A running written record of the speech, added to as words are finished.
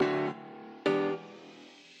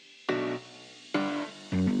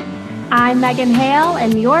I'm Megan Hale,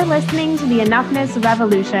 and you're listening to the Enoughness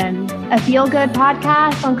Revolution, a feel-good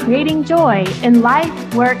podcast on creating joy in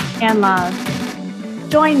life, work, and love.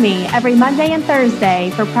 Join me every Monday and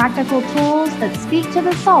Thursday for practical tools that speak to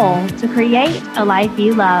the soul to create a life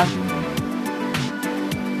you love.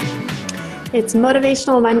 It's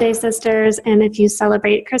Motivational Monday, sisters, and if you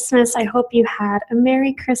celebrate Christmas, I hope you had a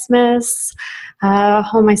Merry Christmas.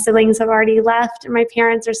 All my siblings have already left, and my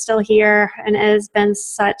parents are still here, and it has been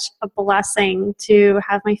such a blessing to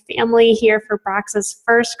have my family here for Brax's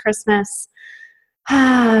first Christmas.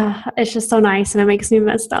 It's just so nice, and it makes me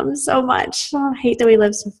miss them so much. I hate that we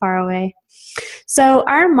live so far away. So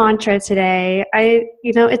our mantra today,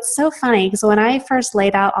 it's so funny because when I first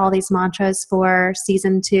laid out all these mantras for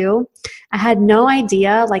season 2, I had no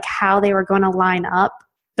idea how they were going to line up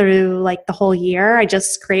through the whole year. I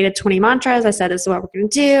just created 20 mantras. I said, this is what we're going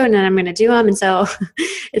to do, and then I'm going to do them. And so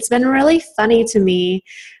it's been really funny to me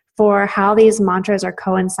for how these mantras are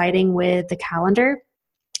coinciding with the calendar.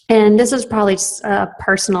 And this is probably just a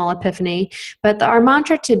personal epiphany, but our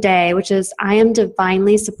mantra today, which is, I am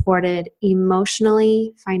divinely supported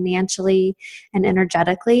emotionally, financially, and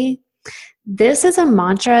energetically. This is a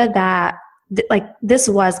mantra that, this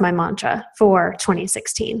was my mantra for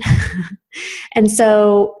 2016. And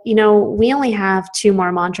so, we only have 2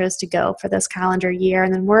 more mantras to go for this calendar year,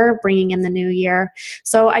 and then we're bringing in the new year.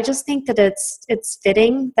 So I just think that it's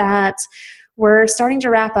fitting that we're starting to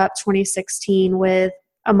wrap up 2016 with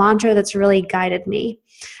a mantra that's really guided me,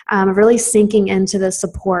 really sinking into the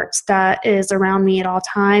support that is around me at all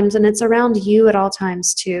times, and it's around you at all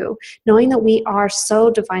times too. Knowing that we are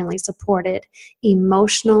so divinely supported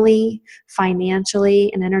emotionally,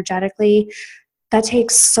 financially, and energetically, that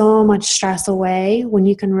takes so much stress away when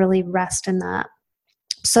you can really rest in that.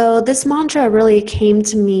 So this mantra really came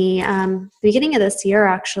to me beginning of this year,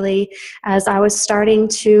 actually, as I was starting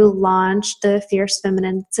to launch the Fierce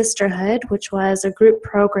Feminine Sisterhood, which was a group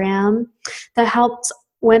program that helped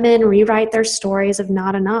women rewrite their stories of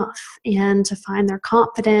not enough and to find their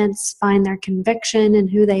confidence, find their conviction in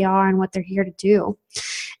who they are and what they're here to do.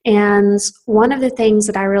 And one of the things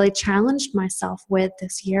that I really challenged myself with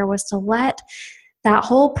this year was to let that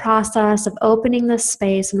whole process of opening this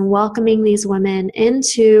space and welcoming these women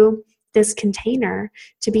into this container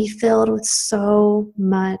to be filled with so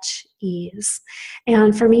much ease.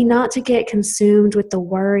 And for me not to get consumed with the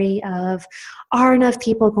worry of, are enough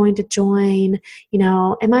people going to join?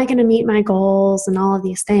 Am I going to meet my goals and all of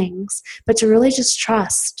these things? But to really just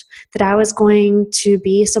trust that I was going to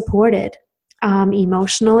be supported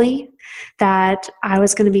emotionally, that I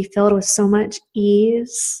was going to be filled with so much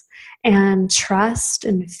ease and trust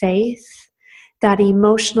and faith, that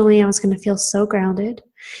emotionally I was going to feel so grounded,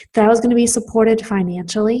 that I was going to be supported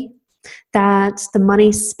financially, that the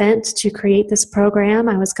money spent to create this program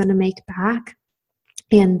I was going to make back,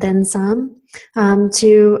 and then some,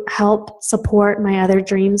 to help support my other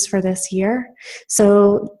dreams for this year.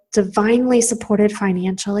 So divinely supported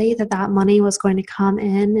financially, that money was going to come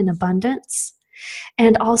in abundance,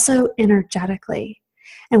 and also energetically.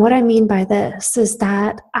 And what I mean by this is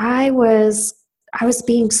that I was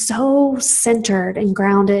being so centered and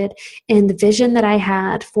grounded in the vision that I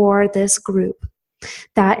had for this group,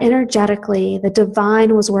 that energetically the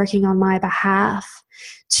divine was working on my behalf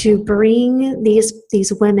to bring these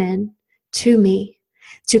women to me,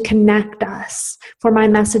 to connect us, for my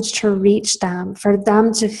message to reach them, for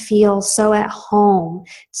them to feel so at home,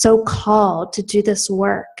 so called to do this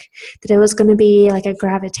work, that it was going to be like a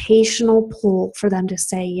gravitational pull for them to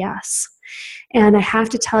say yes. And I have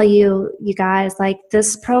to tell you, you guys,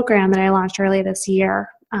 this program that I launched earlier this year,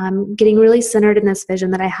 getting really centered in this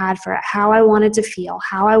vision that I had for how I wanted to feel,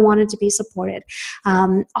 how I wanted to be supported,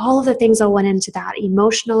 all of the things that went into that,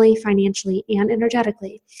 emotionally, financially, and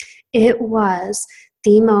energetically. It was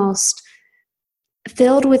the most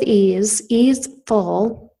filled with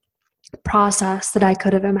easeful process that I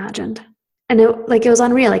could have imagined. And it was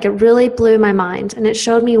unreal. It really blew my mind. And it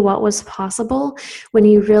showed me what was possible when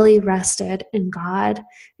you really rested in God,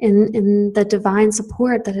 in the divine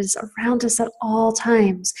support that is around us at all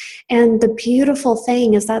times. And the beautiful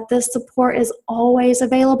thing is that this support is always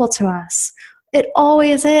available to us. It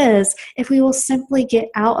always is, if we will simply get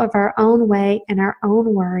out of our own way and our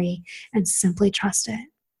own worry and simply trust it,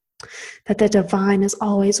 that the divine is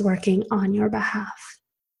always working on your behalf.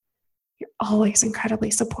 You're always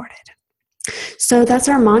incredibly supported. So that's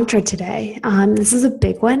our mantra today. This is a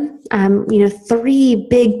big one. 3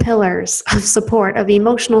 big pillars of support, of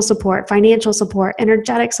emotional support, financial support,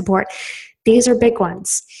 energetic support. These are big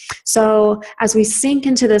ones. So as we sink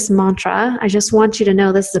into this mantra, I just want you to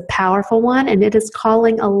know this is a powerful one, and it is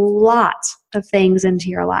calling a lot of things into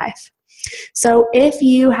your life. So if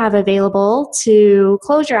you have available to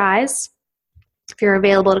close your eyes, if you're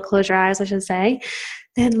available to close your eyes, I should say,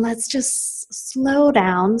 then let's just slow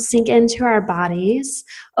down, sink into our bodies,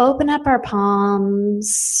 open up our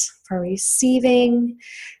palms for receiving,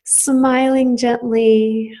 smiling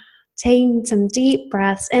gently, taking some deep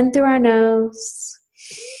breaths in through our nose,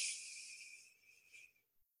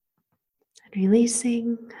 and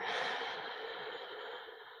releasing.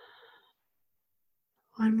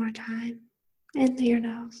 One more time, in through your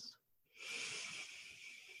nose.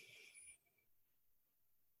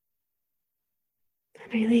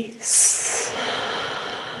 And release.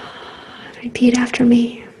 Repeat after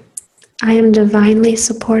me. I am divinely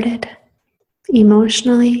supported,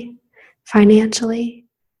 emotionally, financially,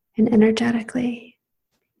 and energetically.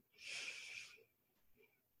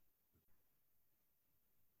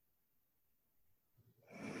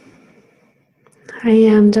 I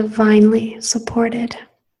am divinely supported,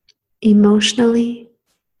 emotionally,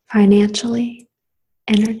 financially,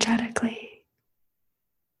 energetically.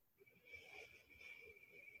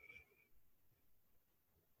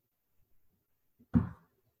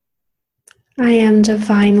 I am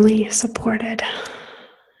divinely supported,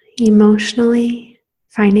 emotionally,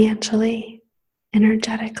 financially,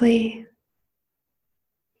 energetically.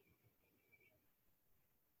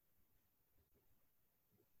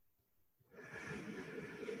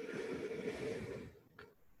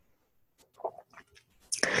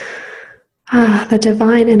 The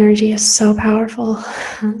divine energy is so powerful,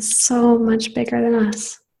 so much bigger than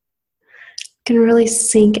us. Can really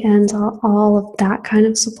sink into all of that kind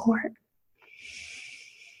of support.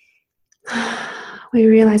 We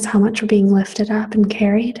realize how much we're being lifted up and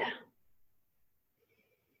carried.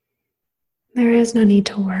 There is no need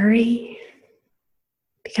to worry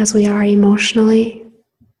because we are emotionally,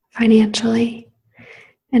 financially,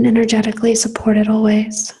 and energetically supported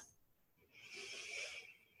always.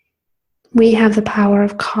 We have the power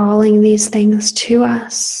of calling these things to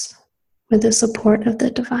us with the support of the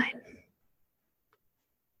divine.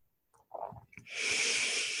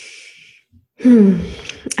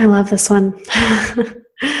 I love this one.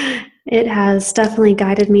 It has definitely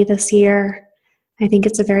guided me this year. I think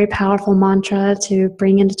it's a very powerful mantra to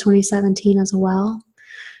bring into 2017 as well.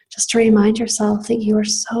 Just to remind yourself that you are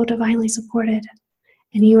so divinely supported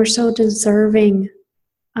and you are so deserving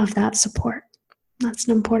of that support. That's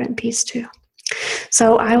an important piece too.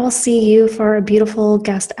 So I will see you for a beautiful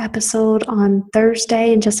guest episode on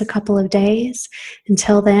Thursday in just a couple of days.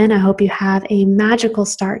 Until then, I hope you have a magical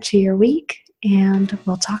start to your week, and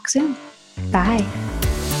we'll talk soon. Bye.